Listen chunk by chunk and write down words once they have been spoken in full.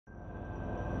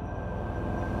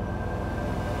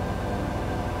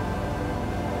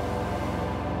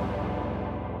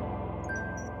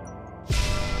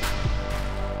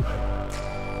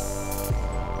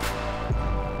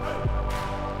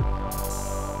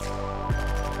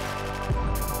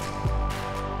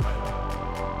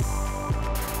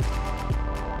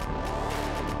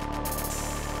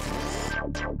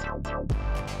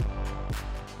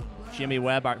Jimmy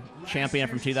Webb, our champion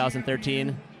from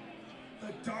 2013.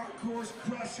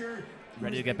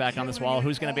 Ready to get back on this wall.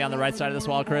 Who's going to be on the right side of this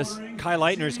wall, Chris? Kai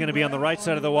Lightner is going to be on the right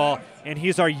side of the wall, and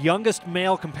he's our youngest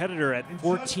male competitor at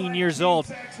 14 years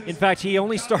old. In fact, he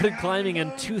only started climbing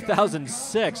in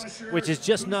 2006, which is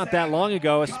just not that long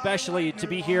ago, especially to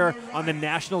be here on the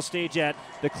national stage at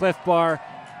the Clif Bar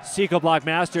Psicobloc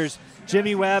Masters.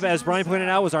 Jimmy Webb, as Brian pointed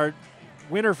out, was our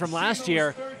winner from last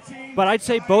year, but I'd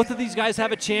say both of these guys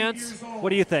have a chance. What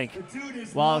do you think?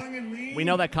 Well, we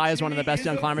know that Kai is one of the best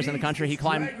young climbers in the country. He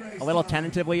climbed a little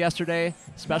tentatively yesterday,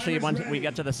 especially when we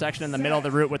get to the section in the middle of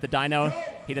the route with the dyno.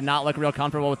 He did not look real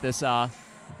comfortable with this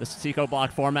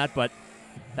Psicobloc format, but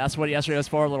that's what yesterday was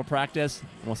for, a little practice,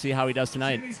 and we'll see how he does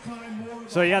tonight.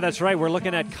 So yeah, that's right. We're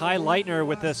looking at Kai Lightner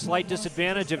with a slight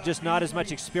disadvantage of just not as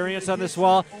much experience on this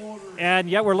wall. And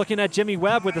yet we're looking at Jimmy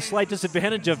Webb with a slight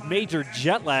disadvantage of major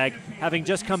jet lag, having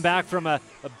just come back from a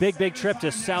big trip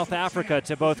to South Africa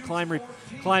to both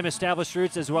climb established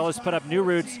routes as well as put up new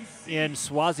routes in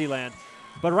Swaziland.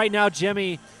 But right now,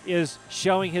 Jimmy is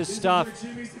showing his stuff,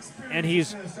 and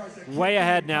he's way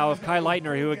ahead now of Kai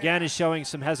Lightner, who again is showing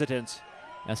some hesitance.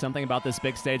 Yeah, something about this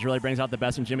big stage really brings out the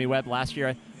best in Jimmy Webb. Last year,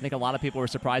 I think a lot of people were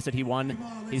surprised that he won.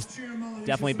 He's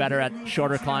definitely better at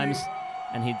shorter climbs,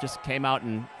 and he just came out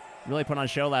and really put on a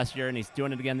show last year, and he's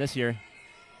doing it again this year.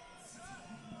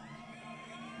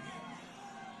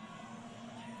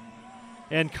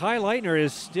 And Kai Lightner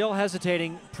is still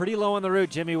hesitating pretty low on the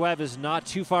route. Jimmy Webb is not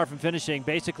too far from finishing.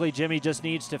 Basically, Jimmy just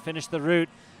needs to finish the route.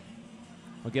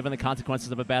 Well, given the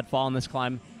consequences of a bad fall in this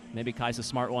climb, maybe Kai's a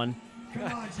smart one.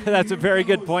 That's a very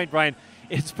good point, Brian.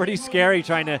 It's pretty scary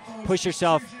trying to push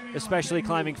yourself, especially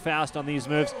climbing fast on these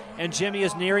moves. And Jimmy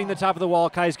is nearing the top of the wall.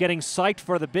 Kai's getting psyched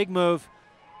for the big move.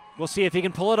 We'll see if he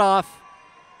can pull it off.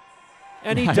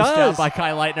 And he nice does. Job by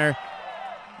Kai Lightner.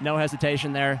 No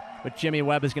hesitation there. But Jimmy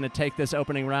Webb is going to take this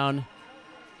opening round.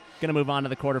 Going to move on to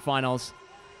the quarterfinals.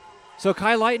 So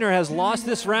Kai Lightner has lost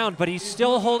this round, but he's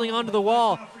still holding onto the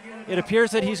wall. It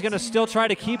appears that he's going to still try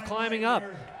to keep climbing up.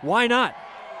 Why not?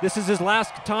 This is his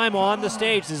last time on the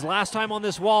stage, his last time on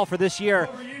this wall for this year.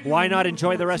 Why not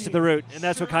enjoy the rest of the route? And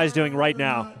that's what Kai's doing right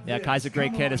now. Yeah, Kai's a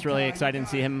great kid. It's really exciting to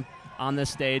see him on this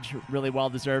stage. Really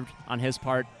well-deserved on his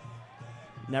part.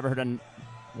 Never heard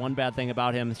one bad thing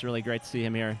about him. It's really great to see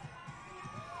him here.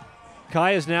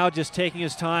 Kai is now just taking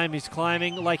his time. He's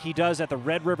climbing like he does at the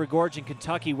Red River Gorge in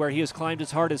Kentucky, where he has climbed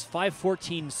as hard as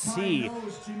 514C.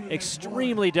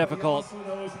 Extremely difficult.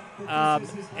 As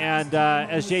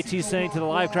JT's saying to the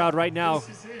live crowd right now,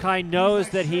 Kai knows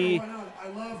that he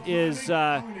is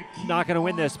not going to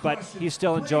win this, but he's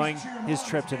still enjoying his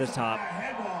trip to the top.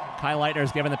 Kai Lightner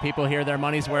is giving the people here their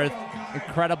money's worth.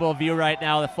 Incredible view right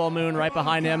now. The full moon right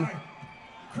behind him.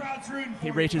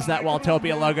 He reaches that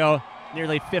Waltopia logo.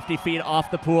 Nearly 50 feet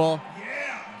off the pool.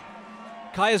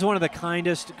 Kai is one of the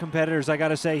kindest competitors, I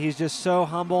gotta say. He's just so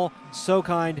humble, so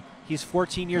kind. He's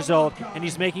 14 years old, and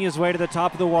he's making his way to the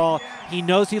top of the wall. He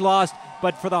knows he lost,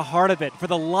 but for the heart of it, for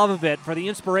the love of it, for the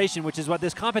inspiration, which is what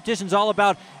this competition's all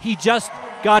about, he just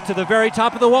got to the very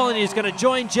top of the wall, and he's gonna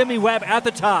join Jimmy Webb at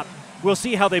the top. We'll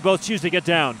see how they both choose to get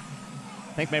down.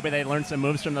 I think maybe they learned some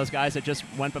moves from those guys that just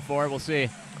went before. We'll see.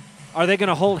 Are they going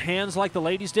to hold hands like the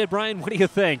ladies did, Brian? What do you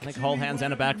think? I think hold hands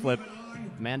and a backflip.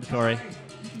 Mandatory.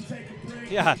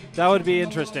 Yeah, that would be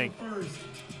interesting.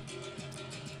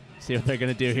 See what they're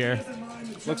going to do here.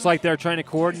 Looks like they're trying to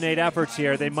coordinate efforts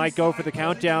here. They might go for the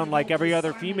countdown like every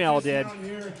other female did.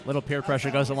 Little peer pressure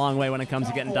goes a long way when it comes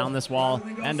to getting down this wall,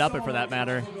 and up it for that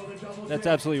matter. That's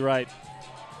absolutely right.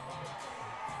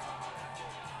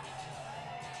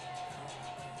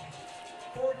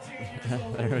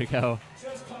 There we go.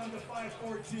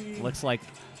 Looks like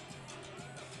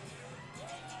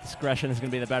discretion is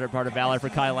going to be the better part of valor for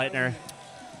Kai Lightner.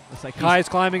 Looks like Kai's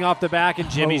climbing off the back, and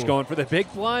Jimmy's going for the big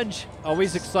plunge.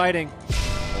 Always exciting.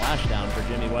 Splashdown for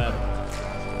Jimmy Webb.